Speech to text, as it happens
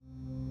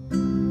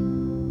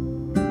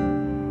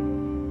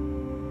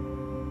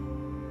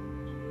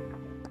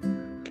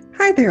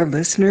Hi there,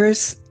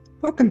 listeners.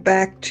 Welcome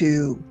back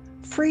to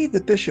Free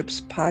the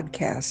Bishops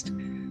podcast.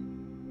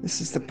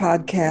 This is the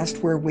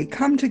podcast where we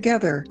come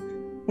together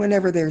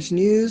whenever there's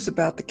news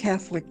about the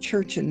Catholic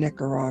Church in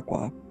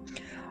Nicaragua.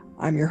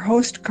 I'm your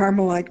host,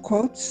 Carmelite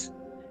Quotes,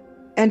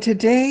 and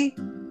today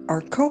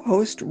our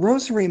co-host,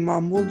 Rosary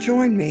Mom, will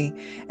join me,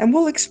 and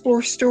we'll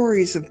explore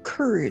stories of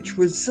courage,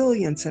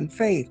 resilience, and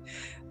faith,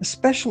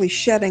 especially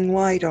shedding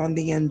light on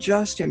the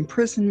unjust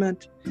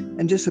imprisonment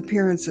and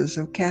disappearances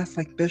of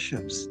Catholic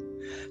bishops.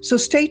 So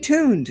stay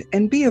tuned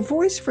and be a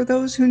voice for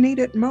those who need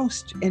it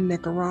most in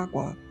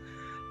Nicaragua.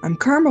 I'm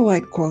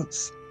Carmelite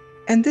Quotes,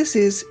 and this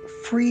is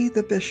Free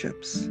the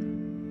Bishops.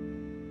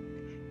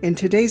 In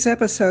today's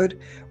episode,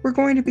 we're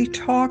going to be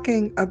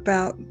talking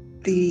about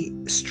the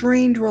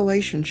strained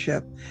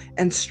relationship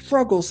and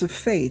struggles of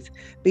faith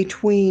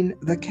between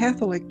the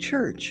Catholic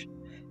Church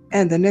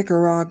and the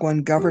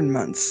Nicaraguan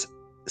governments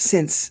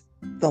since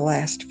the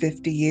last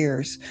 50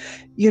 years.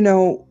 You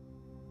know,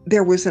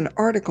 there was an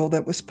article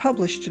that was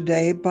published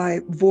today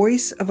by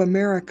Voice of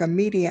America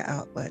media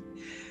outlet,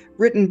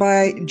 written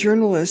by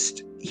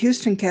journalist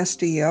Houston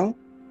Castillo.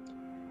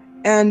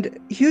 And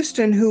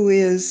Houston, who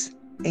is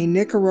a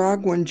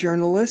Nicaraguan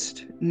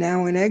journalist,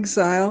 now in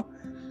exile,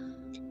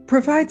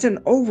 provides an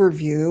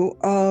overview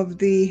of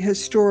the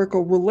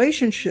historical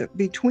relationship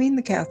between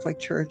the Catholic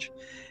Church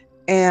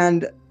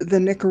and the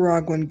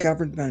Nicaraguan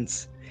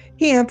governments.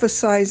 He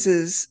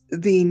emphasizes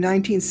the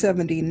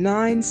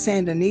 1979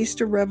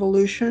 Sandinista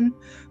revolution,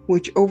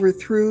 which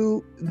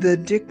overthrew the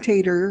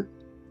dictator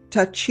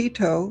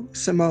Tachito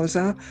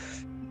Somoza,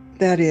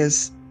 that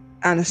is,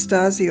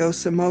 Anastasio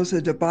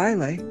Somoza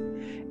Debayle,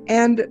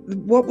 and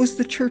what was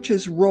the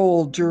church's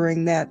role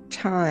during that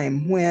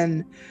time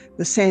when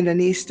the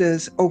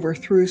Sandinistas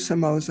overthrew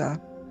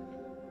Somoza.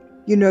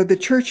 You know, the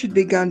church had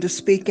begun to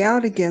speak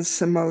out against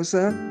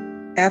Somoza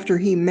after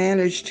he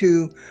managed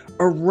to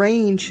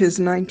arrange his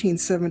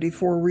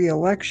 1974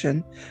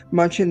 re-election,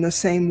 much in the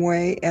same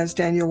way as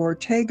Daniel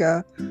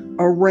Ortega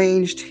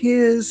arranged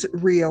his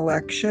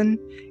re-election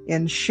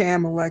in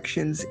sham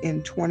elections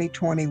in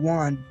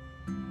 2021.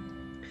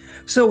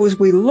 So as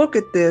we look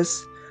at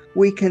this,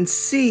 we can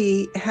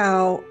see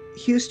how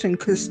Houston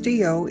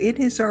Castillo, in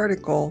his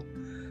article,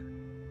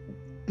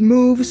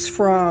 moves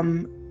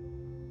from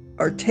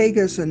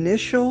Ortega's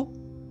initial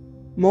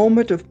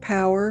moment of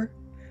power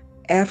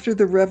after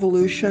the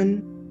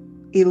revolution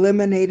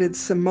eliminated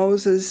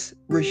Somoza's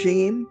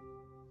regime.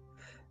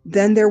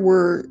 Then there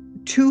were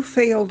two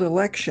failed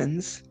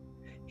elections.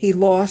 He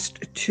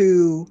lost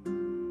to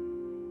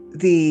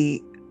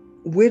the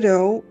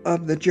widow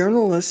of the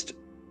journalist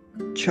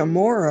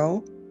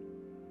Chamorro,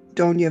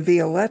 Doña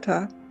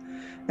Violeta,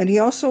 and he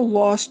also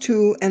lost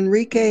to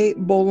Enrique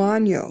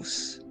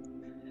Bolaños.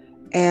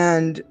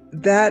 And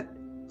that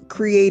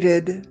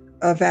created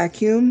a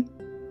vacuum.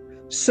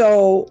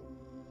 So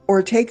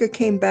Ortega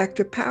came back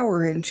to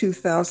power in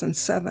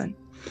 2007.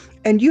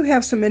 And you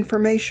have some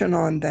information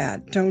on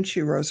that, don't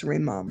you, Rosary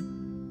Mom?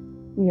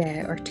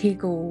 Yeah,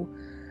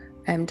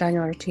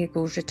 Daniel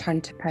Ortega's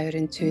return to power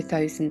in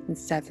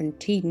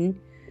 2017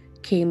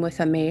 came with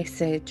a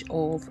message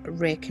of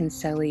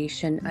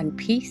reconciliation and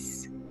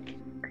peace.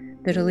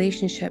 The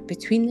relationship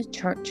between the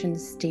church and the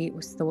state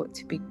was thought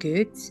to be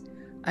good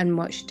and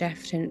much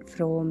different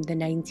from the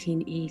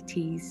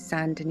 1980s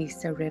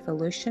Sandinista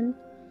revolution.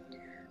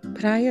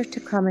 Prior to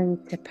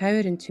coming to power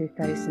in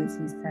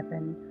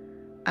 2007,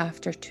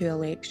 after two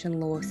election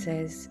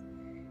losses,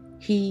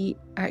 he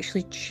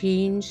actually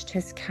changed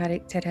his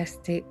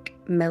characteristic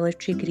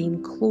military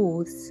green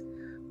clothes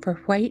for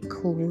white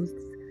clothes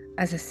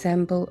as a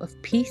symbol of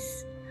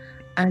peace,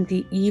 and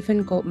he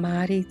even got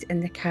married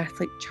in the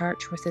Catholic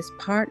Church with his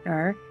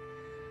partner,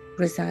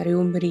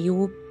 Rosario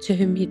Murillo, to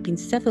whom he'd been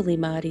civilly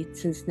married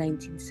since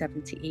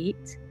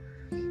 1978.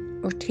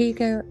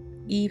 Ortega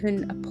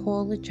even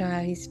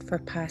apologised for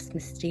past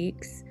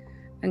mistakes,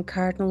 and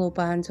Cardinal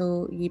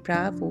Obando y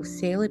Bravo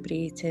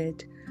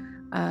celebrated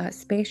a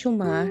special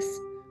Mass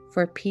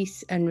for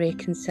peace and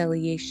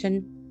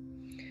reconciliation.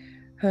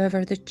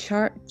 However, the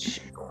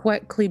church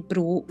quickly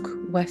broke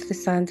with the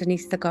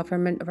Sandinista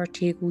government of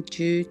Ortega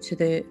due to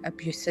the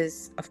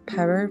abuses of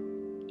power.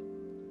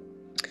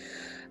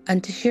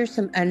 And to share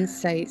some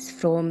insights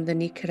from the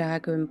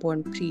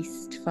Nicaraguan-born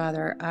priest,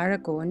 Father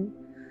Aragon,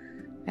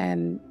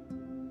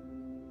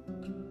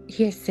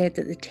 he has said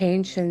that the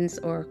tensions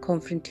or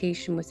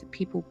confrontation with the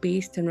people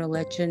based on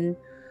religion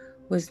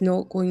was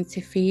not going to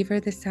favour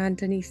the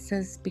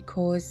Sandinistas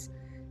because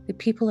the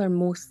people are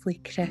mostly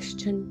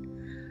Christian,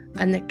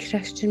 and the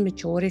Christian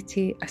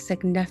majority, a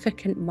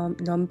significant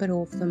number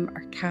of them,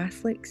 are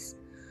Catholics.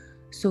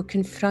 So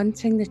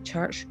confronting the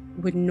church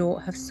would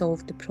not have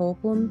solved the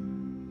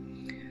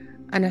problem.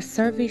 And a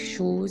survey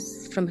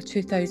shows from a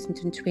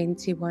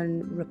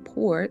 2021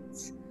 report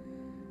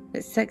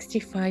that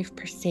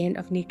 65%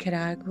 of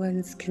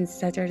Nicaraguans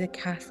consider the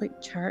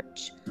Catholic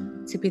Church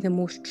to be the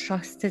most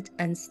trusted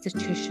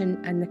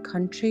institution in the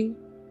country.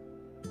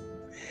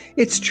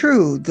 It's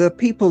true, the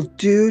people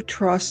do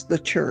trust the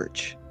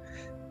church,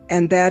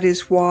 and that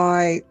is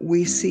why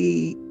we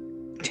see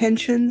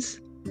tensions,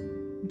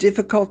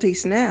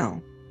 difficulties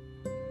now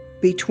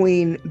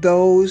between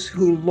those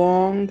who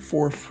long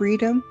for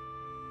freedom,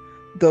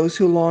 those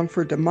who long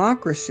for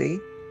democracy,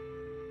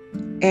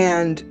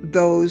 and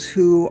those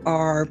who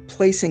are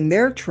placing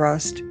their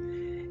trust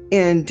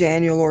in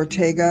Daniel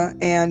Ortega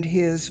and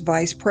his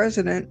vice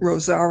president,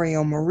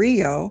 Rosario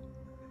Murillo,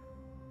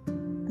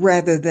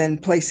 rather than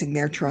placing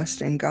their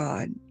trust in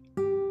God.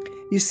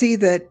 You see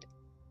that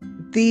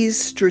these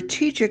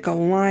strategic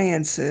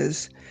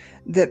alliances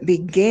that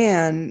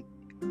began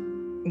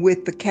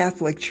with the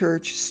Catholic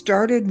Church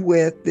started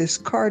with this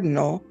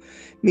Cardinal,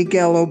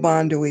 Miguel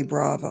Obando y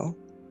Bravo.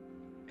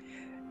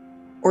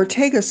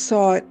 Ortega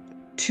sought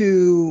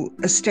to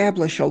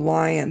establish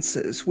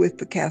alliances with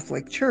the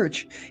Catholic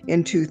Church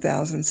in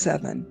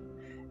 2007.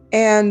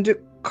 And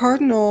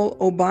Cardinal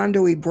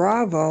Obando y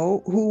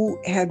Bravo, who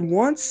had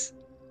once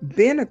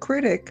been a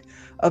critic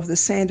of the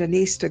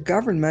Sandinista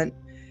government,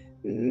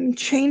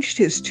 changed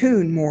his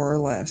tune more or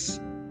less.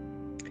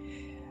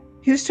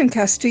 Houston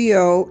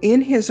Castillo,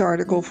 in his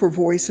article for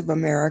Voice of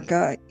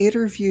America,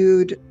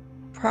 interviewed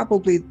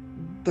probably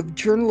the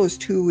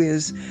journalist who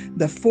is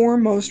the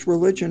foremost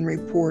religion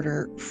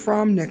reporter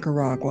from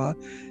Nicaragua.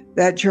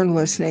 That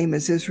journalist's name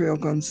is Israel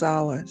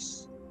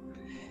Gonzalez.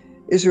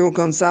 Israel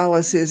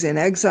Gonzalez is in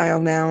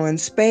exile now in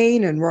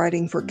Spain and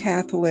writing for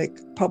Catholic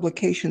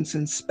publications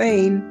in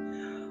Spain.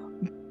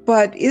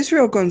 But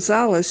Israel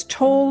Gonzalez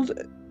told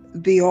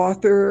the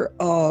author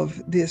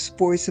of this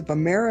Voice of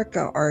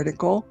America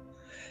article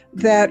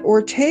that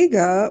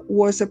Ortega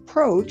was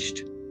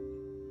approached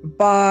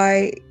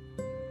by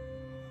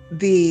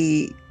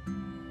the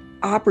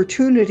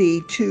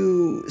opportunity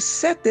to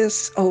set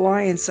this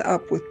alliance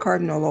up with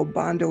Cardinal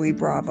Obando y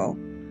Bravo.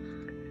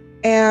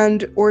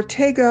 And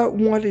Ortega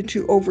wanted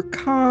to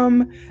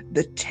overcome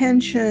the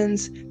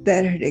tensions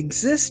that had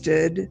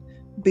existed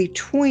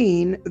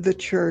between the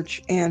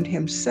church and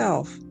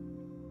himself.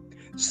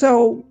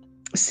 So,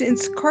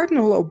 since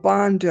Cardinal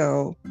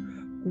Obando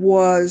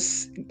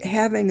was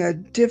having a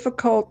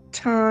difficult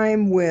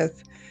time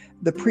with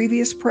the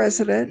previous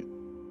president,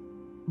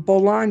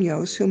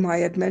 Bolaños, whom I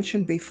had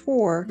mentioned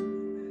before,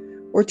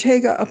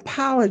 Ortega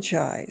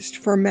apologized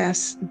for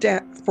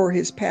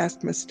his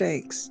past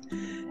mistakes.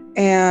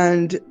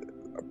 And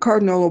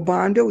Cardinal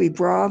Obando y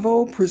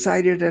Bravo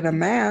presided at a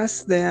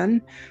mass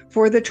then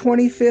for the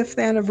 25th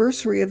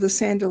anniversary of the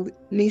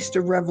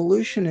Sandinista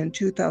Revolution in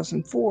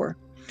 2004.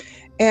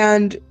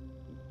 And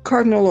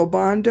Cardinal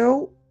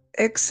Obando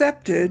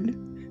accepted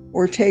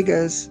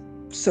Ortega's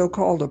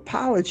so-called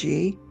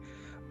apology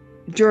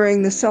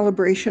during the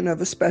celebration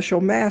of a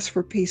special mass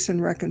for peace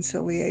and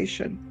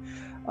reconciliation.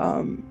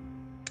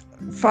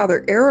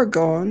 Father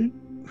Aragon,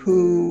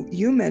 who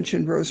you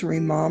mentioned, Rosary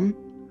Mom,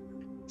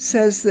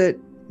 says that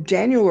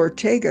Daniel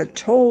Ortega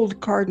told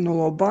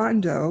Cardinal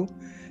Obando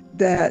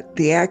that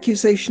the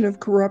accusation of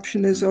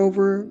corruption is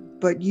over,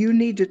 but you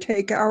need to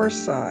take our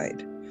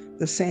side,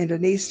 the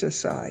Sandinista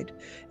side.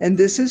 And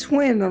this is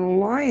when an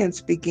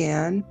alliance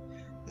began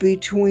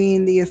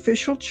between the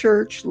official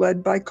church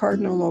led by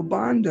Cardinal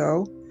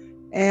Obando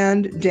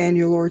and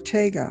Daniel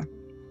Ortega.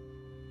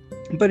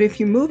 But if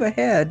you move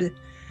ahead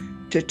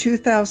to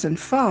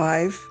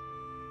 2005,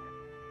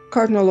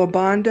 Cardinal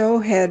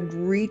Obando had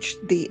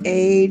reached the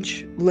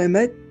age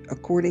limit,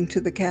 according to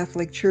the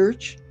Catholic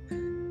Church,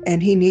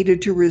 and he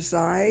needed to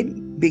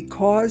reside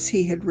because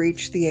he had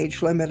reached the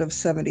age limit of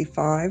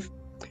 75.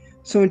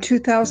 So in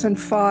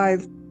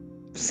 2005,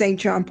 St.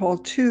 John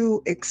Paul II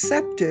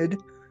accepted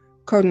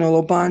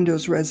Cardinal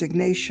Obando's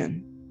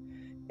resignation,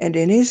 and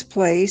in his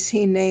place,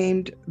 he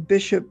named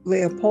Bishop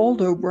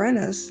Leopoldo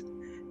Brenes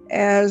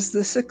as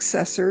the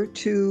successor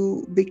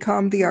to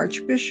become the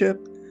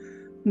Archbishop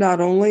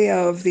not only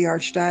of the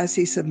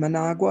Archdiocese of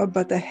Managua,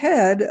 but the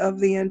head of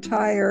the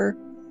entire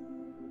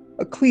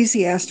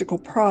ecclesiastical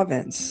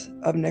province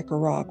of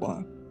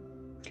Nicaragua.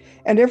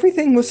 And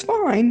everything was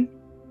fine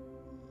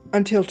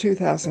until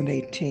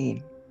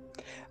 2018.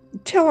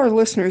 Tell our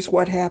listeners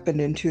what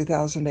happened in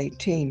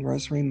 2018,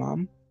 Rosary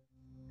Mom.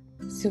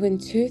 So in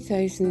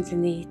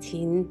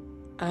 2018,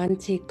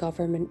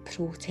 anti-government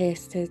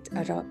protests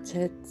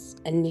erupted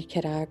in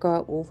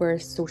Nicaragua over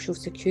social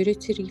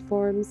security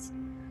reforms,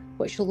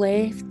 which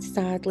left,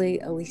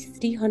 sadly, at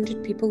least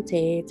 300 people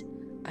dead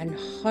and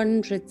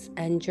hundreds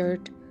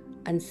injured,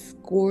 and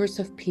scores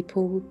of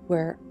people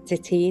were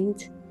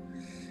detained.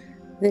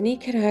 The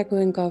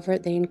Nicaraguan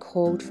government then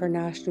called for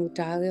national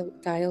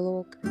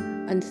dialogue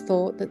and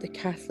thought that the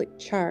Catholic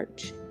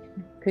Church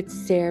could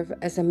serve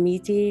as a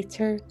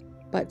mediator,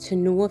 but to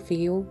no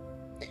avail.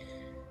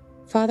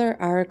 Father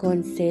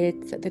Aragon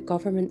said that the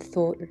government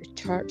thought that the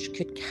Church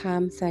could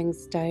calm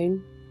things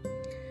down.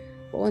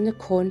 But on the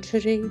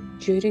contrary,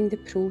 during the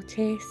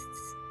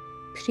protests,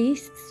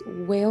 priests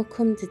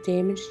welcomed the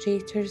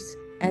demonstrators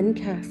in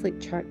Catholic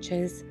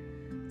churches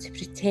to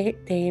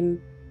protect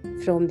them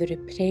from the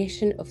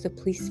repression of the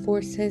police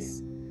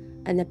forces,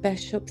 and the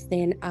bishops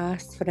then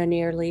asked for an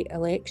early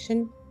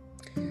election.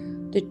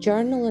 The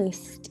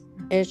journalist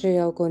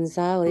Israel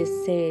Gonzalez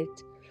said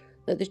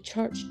that the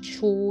church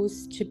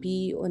chose to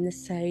be on the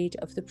side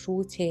of the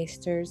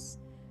protesters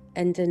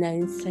in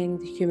denouncing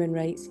the human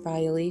rights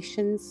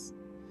violations.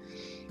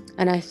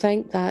 And I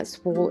think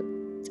that's what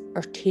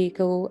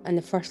Ortega and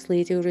the First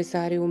Lady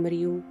Rosario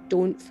Murillo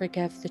don't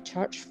forgive the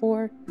church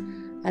for.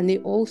 And they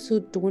also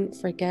don't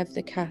forgive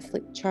the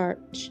Catholic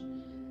Church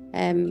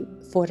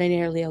for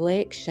an early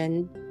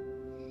election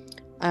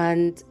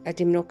and a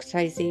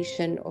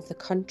democratisation of the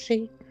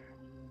country.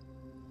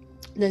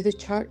 Now, the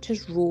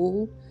church's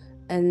role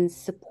in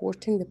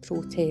supporting the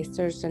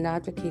protesters and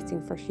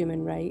advocating for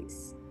human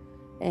rights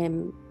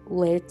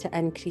led to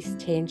increased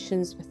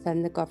tensions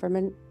within the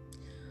government.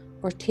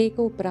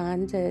 Ortega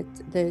branded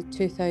the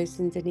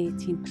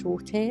 2018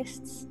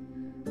 protests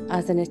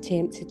as an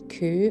attempted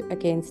coup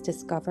against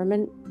his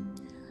government,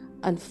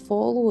 and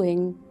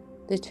following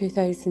the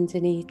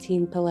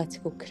 2018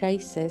 political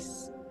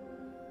crisis,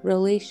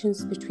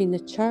 relations between the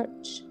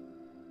church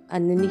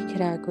and the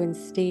Nicaraguan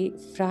state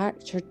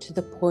fractured to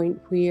the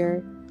point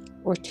where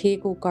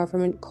Ortega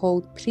government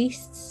called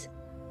priests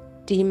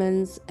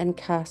demons and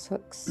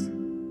Catholics.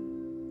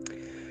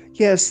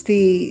 Yes,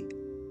 the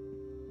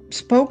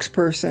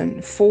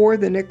spokesperson for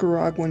the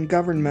Nicaraguan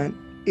government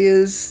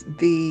is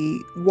the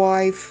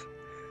wife,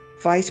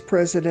 vice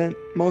president,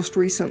 most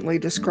recently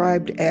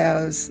described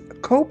as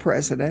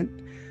co-president,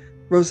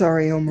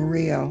 Rosario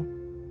Murillo.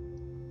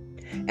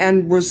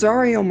 And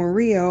Rosario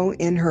Murillo,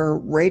 in her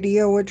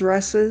radio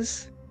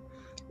addresses,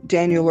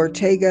 Daniel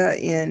Ortega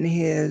in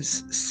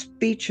his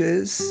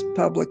speeches,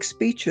 public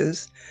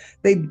speeches,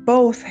 they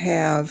both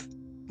have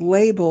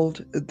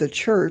labeled the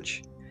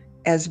church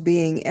as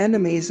being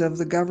enemies of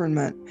the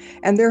government.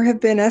 And there have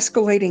been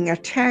escalating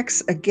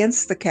attacks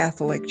against the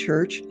Catholic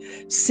Church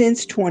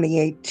since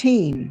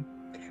 2018.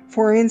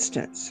 For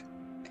instance,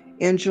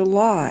 on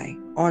July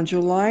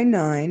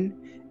 9,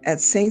 at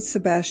St.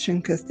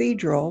 Sebastian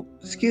Basilica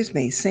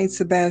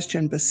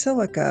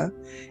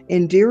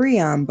in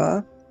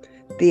Diriamba,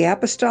 the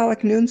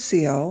Apostolic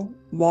Nuncio,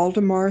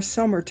 Waldemar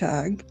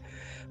Sommertag,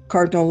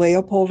 Cardinal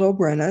Leopoldo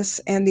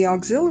Brenes, and the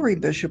Auxiliary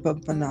Bishop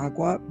of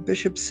Managua,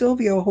 Bishop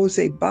Silvio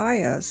Jose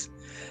Baez,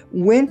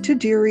 went to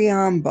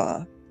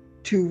Diriamba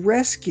to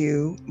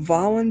rescue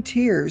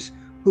volunteers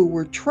who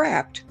were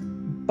trapped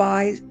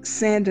by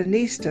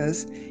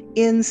Sandinistas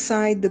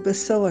inside the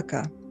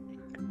basilica.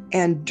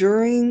 And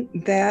during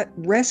that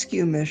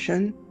rescue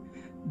mission,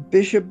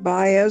 Bishop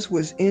Baez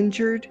was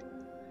injured,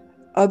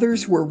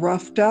 others were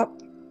roughed up,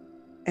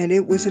 and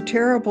it was a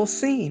terrible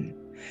scene.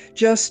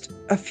 Just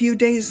a few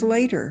days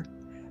later,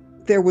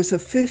 there was a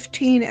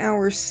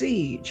 15-hour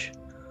siege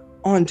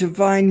on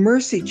Divine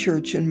Mercy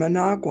Church in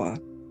Managua.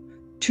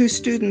 2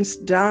 students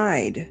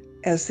died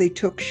as they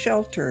took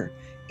shelter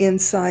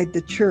inside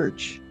the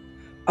church.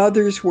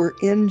 Others were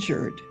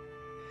injured.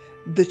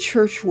 The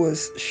church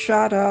was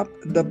shot up.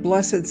 The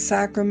Blessed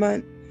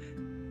Sacrament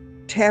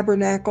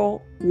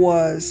tabernacle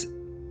was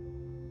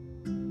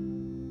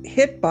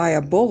hit by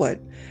a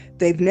bullet.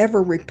 They've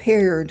never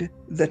repaired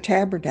the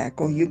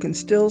tabernacle. You can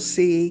still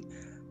see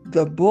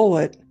the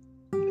bullet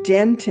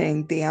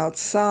denting the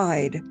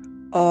outside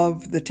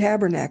of the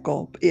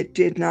tabernacle. It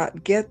did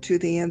not get to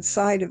the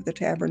inside of the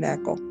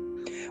tabernacle.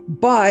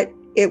 But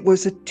it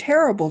was a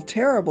terrible,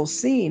 terrible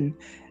scene.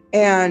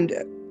 And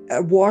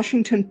a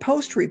Washington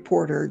Post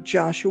reporter,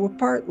 Joshua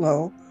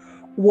Partlow,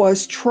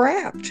 was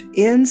trapped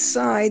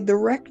inside the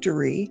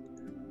rectory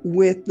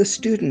with the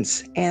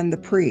students and the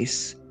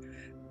priests.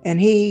 And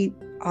he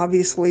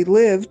obviously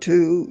lived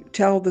to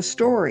tell the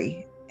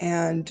story.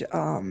 And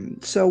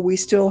so we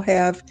still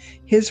have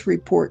his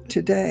report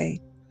today.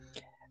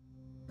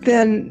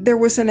 Then there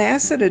was an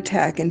acid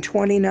attack in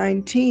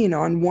 2019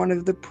 on one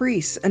of the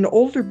priests, an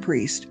older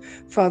priest,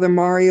 Father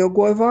Mario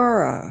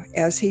Guevara,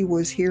 as he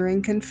was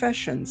hearing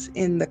confessions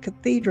in the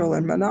cathedral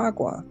in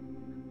Managua.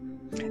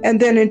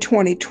 And then in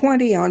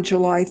 2020, on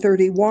July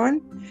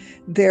 31,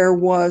 there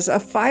was a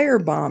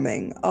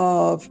firebombing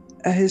of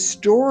a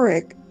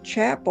historic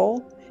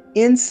chapel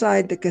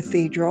inside the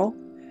cathedral.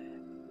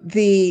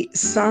 The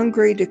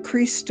Sangre de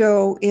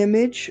Cristo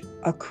image,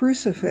 a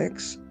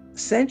crucifix,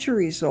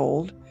 centuries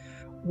old,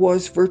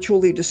 was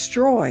virtually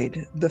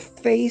destroyed. The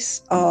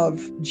face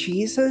of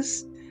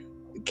Jesus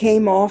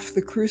came off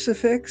the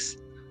crucifix,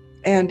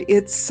 and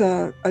it's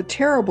a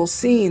terrible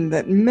scene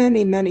that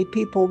many, many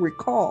people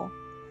recall.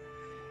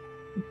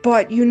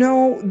 But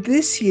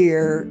this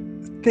year,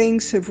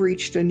 things have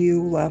reached a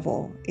new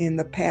level in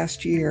the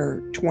past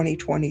year,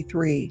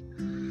 2023.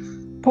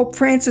 Pope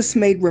Francis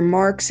made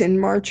remarks in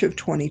March of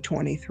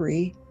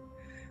 2023,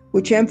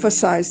 which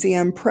emphasized the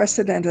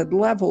unprecedented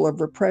level of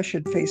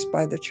repression faced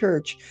by the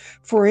church.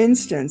 For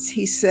instance,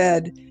 he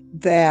said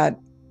that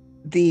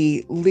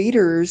the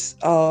leaders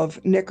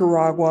of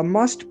Nicaragua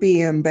must be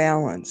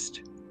imbalanced.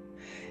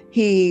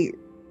 He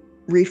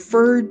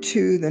referred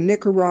to the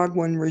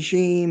Nicaraguan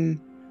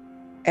regime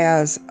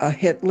as a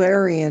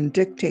Hitlerian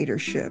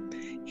dictatorship.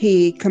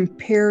 He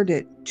compared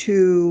it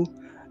to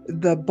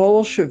the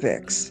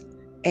Bolsheviks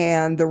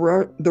and the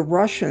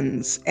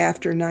Russians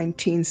after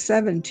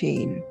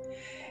 1917.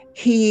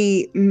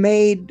 He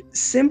made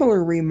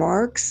similar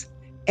remarks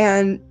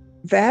And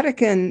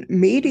Vatican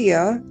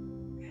media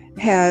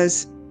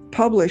has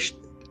published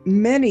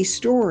many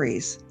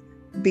stories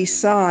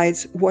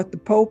besides what the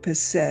Pope has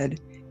said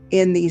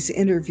in these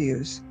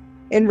interviews.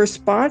 In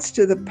response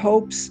to the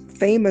Pope's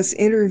famous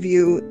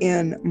interview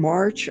in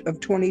March of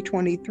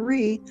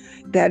 2023,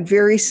 that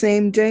very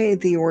same day,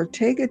 the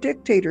Ortega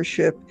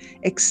dictatorship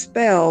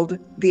expelled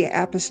the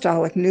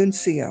apostolic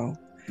nuncio.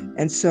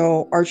 And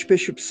so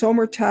Archbishop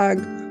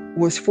Sommertag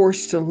was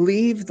forced to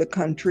leave the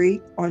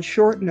country on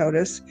short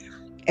notice,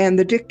 and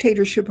the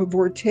dictatorship of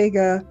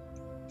Ortega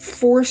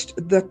forced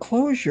the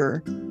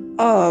closure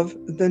of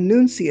the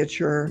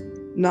nunciature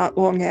not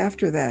long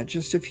after that,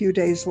 just a few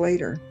days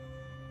later.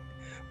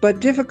 But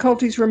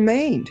difficulties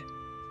remained.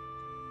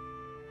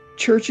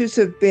 Churches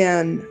have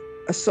been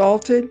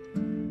assaulted.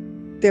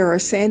 There are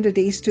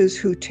Sandinistas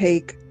who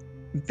take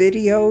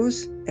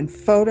videos and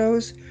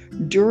photos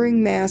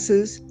during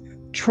masses,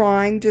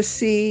 trying to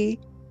see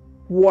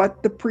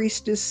what the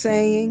priest is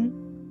saying,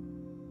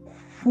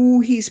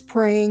 who he's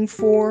praying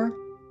for.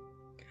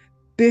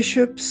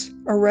 Bishops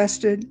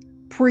arrested,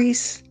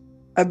 priests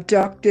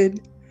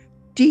abducted,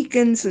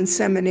 deacons and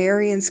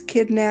seminarians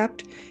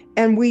kidnapped.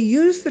 And we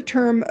use the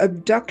term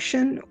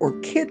abduction or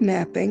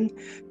kidnapping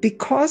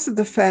because of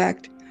the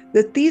fact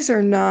that these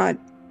are not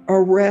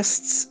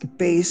arrests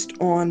based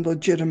on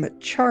legitimate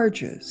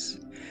charges.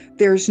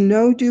 There's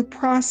no due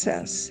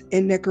process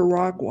in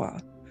Nicaragua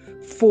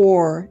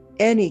for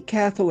any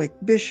Catholic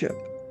bishop,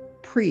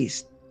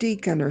 priest,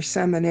 deacon, or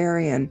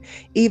seminarian.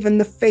 Even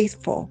the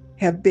faithful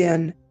have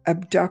been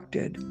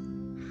abducted.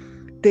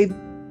 They've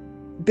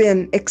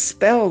been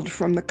expelled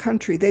from the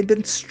country. They've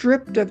been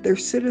stripped of their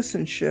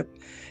citizenship.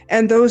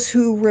 And those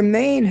who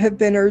remain have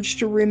been urged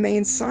to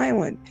remain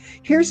silent.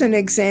 Here's an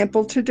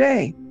example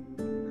today.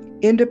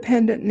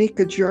 Independent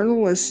Nica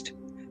journalist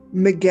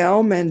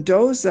Miguel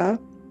Mendoza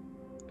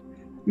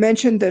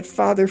mentioned that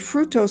Father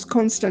Frutos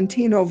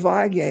Constantino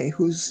Valle,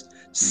 who's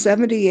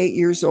 78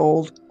 years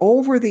old,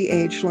 over the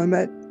age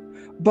limit,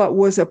 but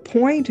was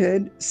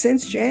appointed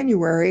since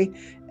January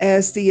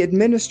as the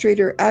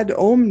administrator ad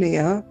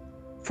omnia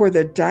for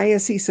the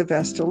Diocese of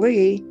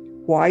Esteli.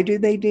 Why do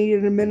they need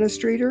an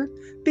administrator?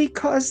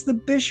 Because the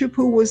bishop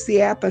who was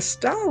the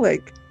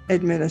apostolic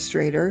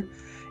administrator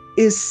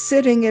is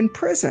sitting in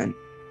prison.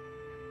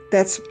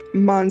 That's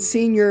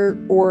Monsignor,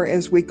 or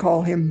as we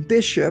call him,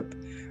 Bishop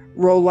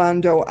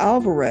Rolando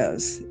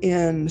Alvarez.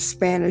 In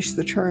Spanish,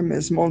 the term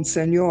is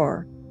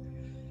Monsignor.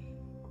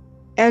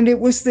 And it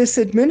was this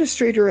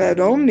administrator ad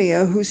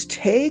omnia who's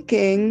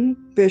taking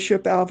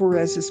Bishop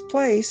Alvarez's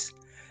place.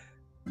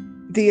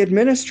 The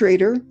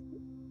administrator,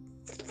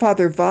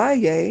 Father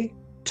Valle,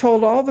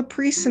 told all the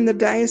priests in the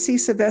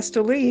Diocese of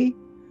Esteli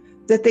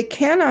that they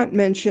cannot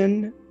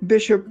mention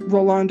Bishop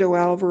Rolando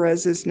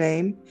Alvarez's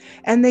name,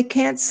 and they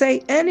can't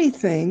say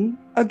anything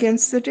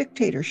against the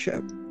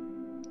dictatorship.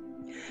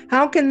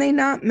 How can they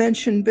not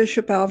mention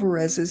Bishop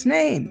Alvarez's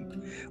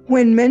name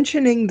when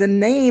mentioning the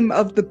name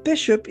of the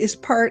bishop is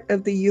part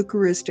of the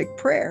Eucharistic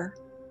prayer?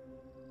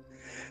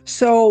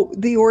 So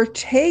the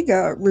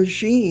Ortega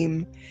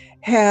regime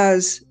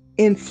has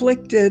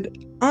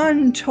inflicted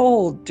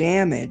untold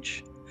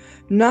damage,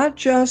 not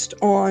just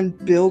on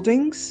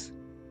buildings,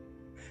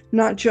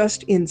 not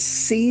just in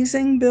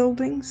seizing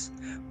buildings,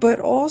 but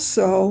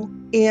also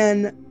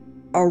in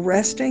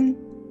arresting,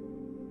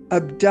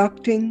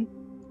 abducting,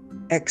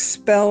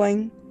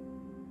 expelling,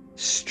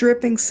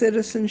 stripping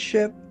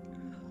citizenship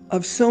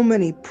of so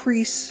many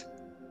priests,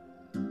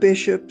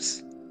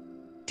 bishops,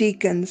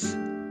 deacons,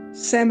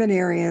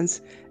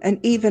 seminarians, and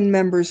even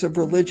members of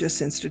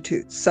religious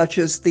institutes, such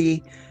as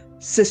the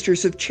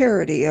Sisters of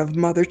Charity of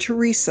Mother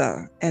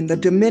Teresa and the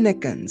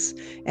Dominicans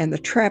and the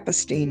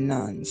Trappistine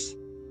nuns.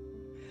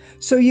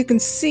 So you can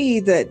see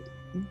that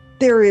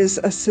there is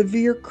a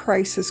severe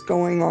crisis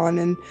going on,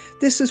 and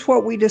this is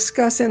what we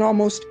discuss in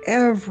almost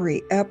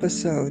every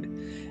episode.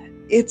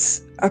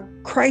 It's a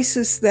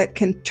crisis that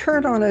can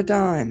turn on a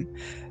dime.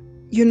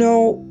 You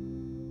know,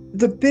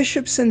 the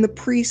bishops and the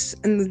priests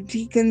and the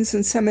deacons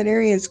and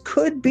seminarians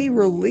could be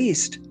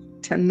released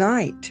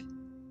tonight.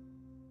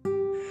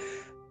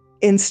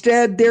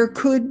 Instead, there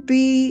could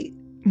be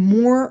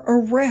more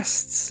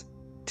arrests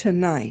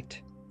tonight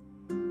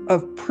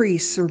of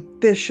priests or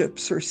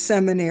bishops or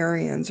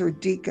seminarians or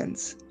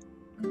deacons.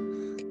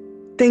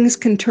 Things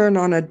can turn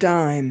on a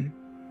dime.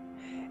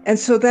 And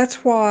so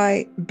that's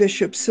why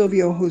Bishop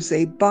Silvio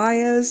Jose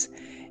Baez,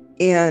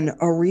 in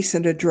a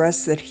recent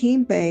address that he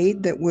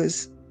made that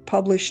was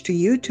published to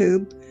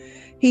YouTube,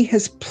 he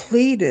has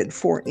pleaded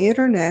for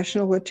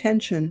international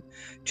attention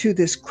to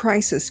this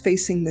crisis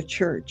facing the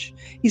church.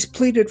 He's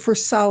pleaded for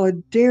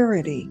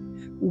solidarity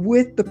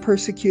with the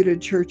persecuted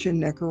church in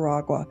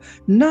Nicaragua,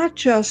 not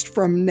just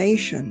from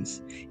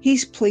nations.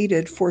 He's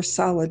pleaded for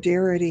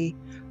solidarity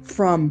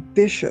from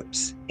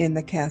bishops in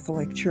the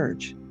Catholic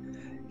Church.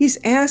 He's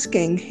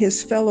asking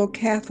his fellow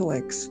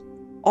Catholics,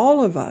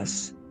 all of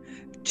us,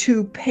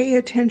 to pay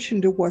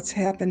attention to what's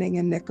happening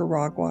in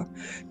Nicaragua,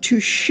 to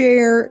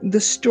share the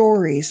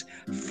stories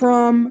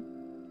from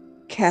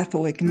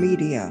Catholic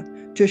media,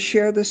 to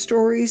share the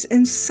stories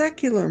in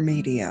secular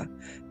media,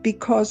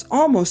 because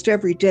almost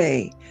every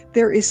day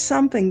there is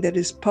something that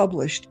is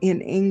published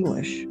in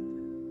English.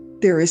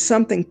 There is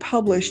something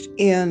published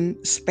in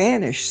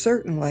Spanish,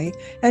 certainly,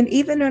 and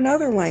even in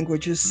other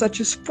languages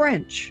such as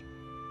French,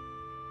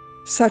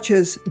 such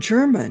as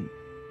German,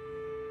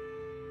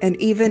 and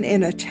even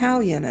in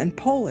Italian and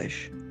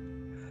Polish.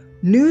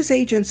 News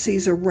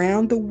agencies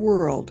around the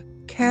world,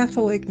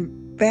 Catholic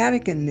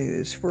Vatican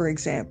News, for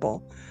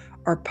example,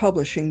 are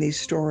publishing these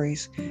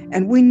stories,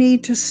 and we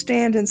need to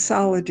stand in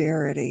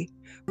solidarity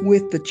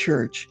with the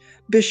Church.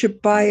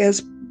 Bishop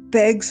Baez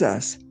begs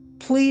us,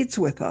 pleads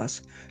with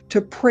us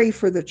to pray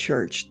for the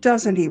Church,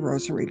 doesn't he,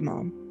 Rosary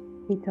Mom?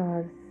 He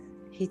does.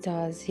 He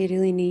does. He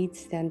really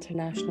needs the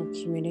international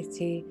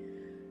community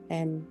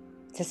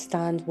to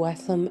stand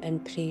with him in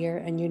prayer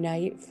and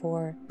unite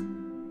for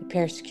the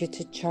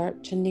persecuted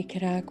church in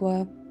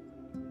Nicaragua.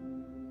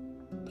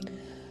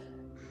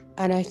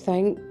 And I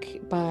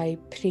think by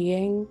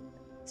praying,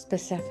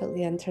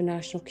 specifically the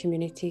international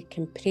community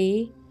can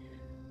pray.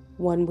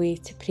 One way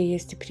to pray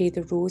is to pray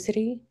the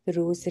Rosary. The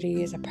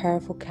Rosary is a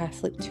powerful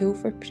Catholic tool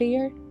for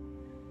prayer,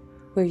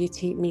 where you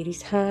take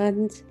Mary's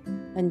hand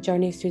and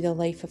journey through the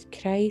life of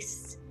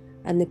Christ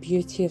and the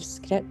beauty of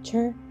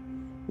Scripture.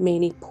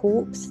 Many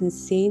popes and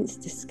saints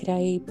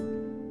describe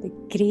the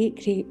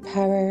great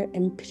power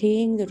in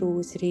praying the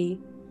Rosary.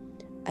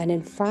 And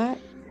in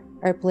fact,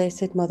 our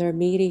Blessed Mother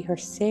Mary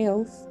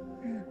herself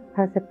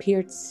has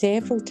appeared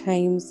several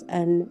times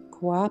in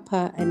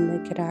Coapa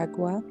in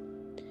Nicaragua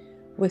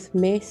with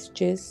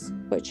messages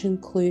which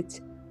include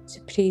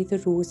to pray the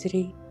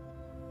Rosary.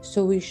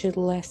 So we should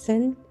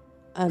listen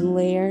and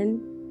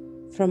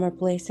learn from our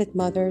Blessed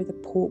Mother, the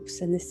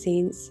popes and the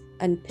saints,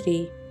 and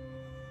pray.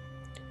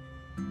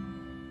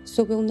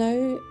 So we'll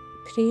now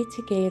pray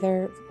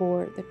together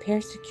for the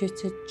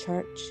persecuted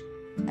church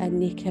in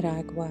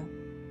Nicaragua.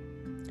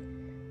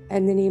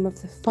 In the name of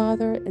the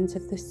Father, and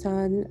of the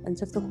Son, and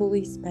of the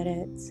Holy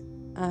Spirit.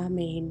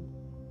 Amen.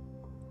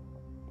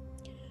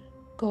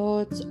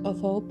 God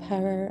of all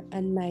power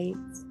and might,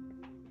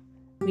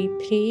 we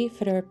pray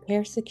for our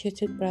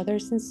persecuted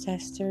brothers and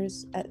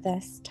sisters at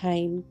this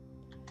time.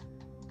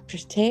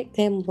 Protect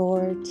them,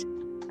 Lord,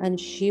 and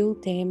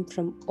shield them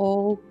from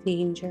all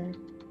danger.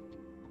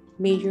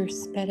 May your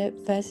Spirit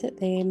visit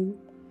them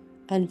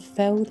and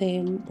fill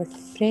them with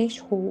fresh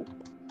hope,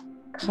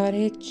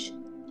 courage,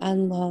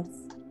 and love.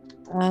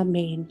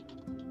 Amen.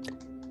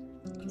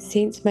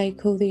 Saint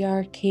Michael the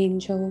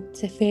Archangel,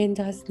 defend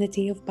us in the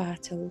day of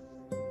battle.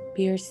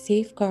 Be our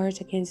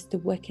safeguard against the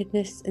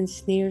wickedness and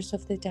snares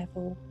of the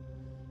devil.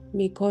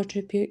 May God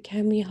rebuke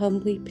him, we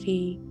humbly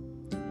pray.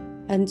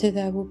 And do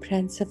thou, O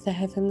Prince of the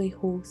heavenly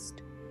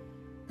host,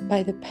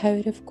 by the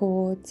power of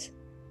God,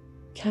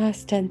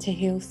 cast into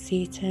hell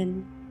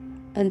Satan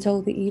and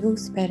all the evil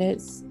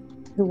spirits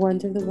who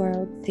wander the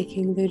world,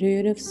 seeking the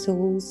ruin of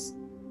souls.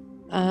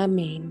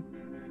 Amen.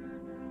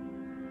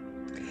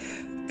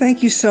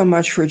 Thank you so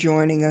much for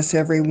joining us,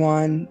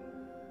 everyone.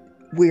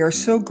 We are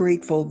so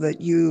grateful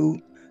that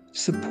you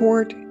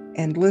support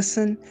and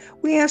listen.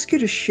 We ask you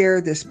to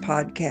share this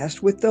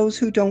podcast with those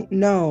who don't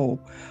know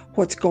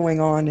what's going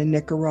on in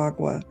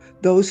Nicaragua,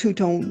 those who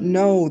don't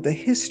know the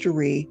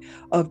history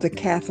of the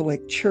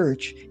Catholic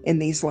Church in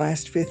these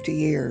last 50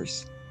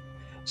 years.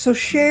 So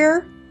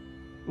share,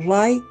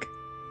 like,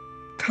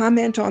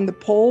 comment on the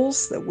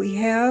polls that we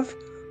have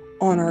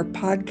on our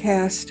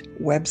podcast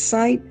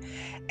website,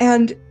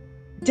 and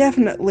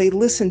definitely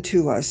listen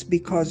to us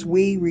because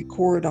we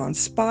record on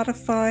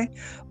Spotify,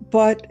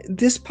 but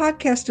this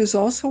podcast is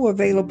also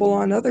available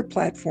on other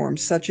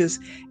platforms such as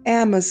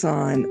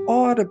Amazon,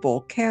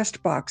 Audible,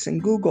 Castbox,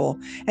 and Google,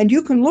 and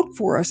you can look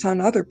for us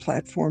on other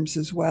platforms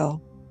as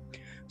well.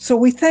 So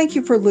we thank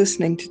you for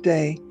listening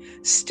today.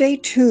 Stay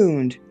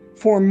tuned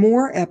for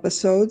more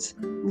episodes,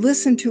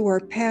 listen to our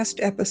past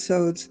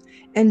episodes,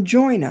 and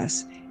join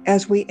us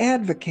as we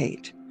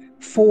advocate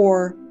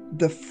for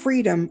the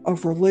freedom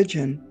of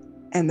religion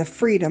and the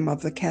freedom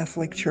of the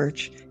Catholic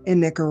Church in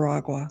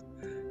Nicaragua.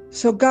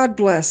 So God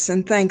bless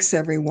and thanks,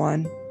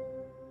 everyone.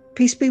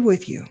 Peace be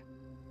with you.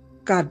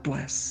 God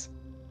bless.